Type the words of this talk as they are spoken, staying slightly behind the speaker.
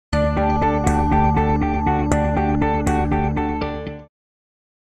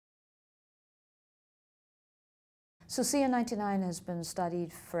So CA19-9 has been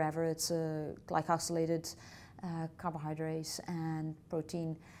studied forever. It's a glycosylated carbohydrate and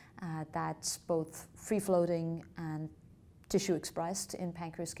protein that's both free-floating and tissue expressed in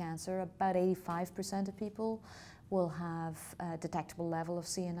pancreas cancer. About 85% of people will have a detectable level of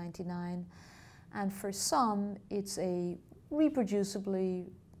CA19-9. And for some, it's a reproducibly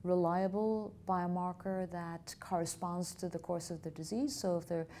reliable biomarker that corresponds to the course of the disease. So if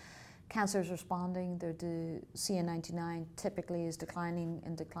their cancer is responding, their CA19-9 typically is declining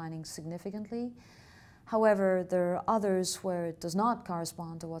and declining significantly. However, there are others where it does not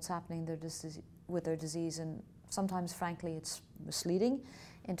correspond to what's happening with their disease, and sometimes, frankly, it's misleading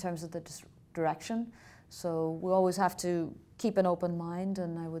in terms of the direction. So we always have to keep an open mind,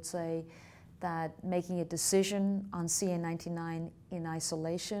 and I would say that making a decision on CA19-9 in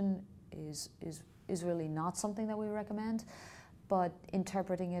isolation is really not something that we recommend, but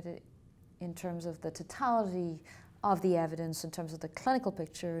interpreting it in terms of the totality of the evidence, in terms of the clinical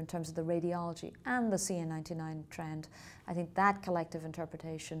picture, in terms of the radiology and the CA19-9 trend, I think that collective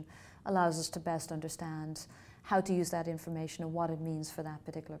interpretation allows us to best understand how to use that information and what it means for that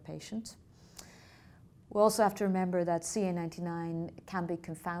particular patient. We also have to remember that CA19-9 can be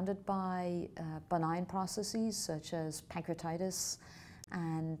confounded by benign processes such as pancreatitis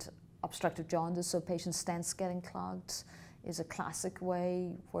and obstructive jaundice, so patients' stents getting clogged is a classic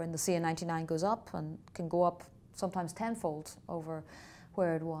way wherein the CA19-9 goes up and can go up sometimes tenfold over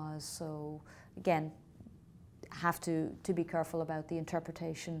where it was. So again, have to be careful about the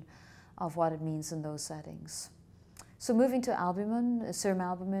interpretation of what it means in those settings. So moving to albumin, serum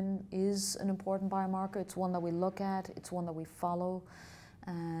albumin is an important biomarker. It's one that we look at, it's one that we follow,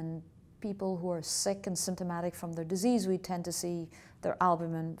 and people who are sick and symptomatic from their disease, we tend to see their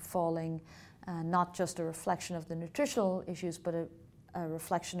albumin falling, not just a reflection of the nutritional issues, but a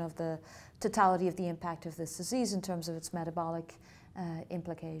reflection of the totality of the impact of this disease in terms of its metabolic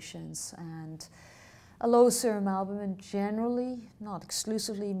implications. And a low serum albumin generally, not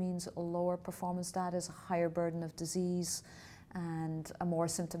exclusively, means a lower performance status, a higher burden of disease, and a more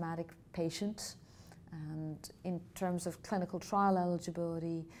symptomatic patient. And in terms of clinical trial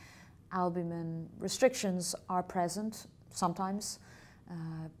eligibility, albumin restrictions are present sometimes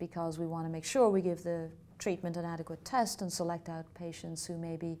because we want to make sure we give the treatment an adequate test and select out patients who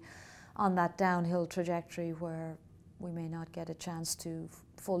may be on that downhill trajectory where we may not get a chance to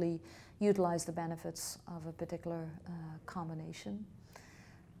fully utilize the benefits of a particular combination.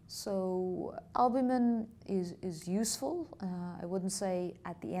 So albumin is useful. I wouldn't say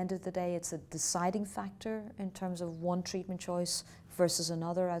at the end of the day it's a deciding factor in terms of one treatment choice versus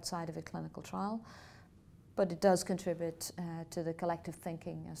another outside of a clinical trial, but it does contribute to the collective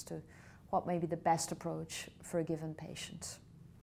thinking as to what may be the best approach for a given patient.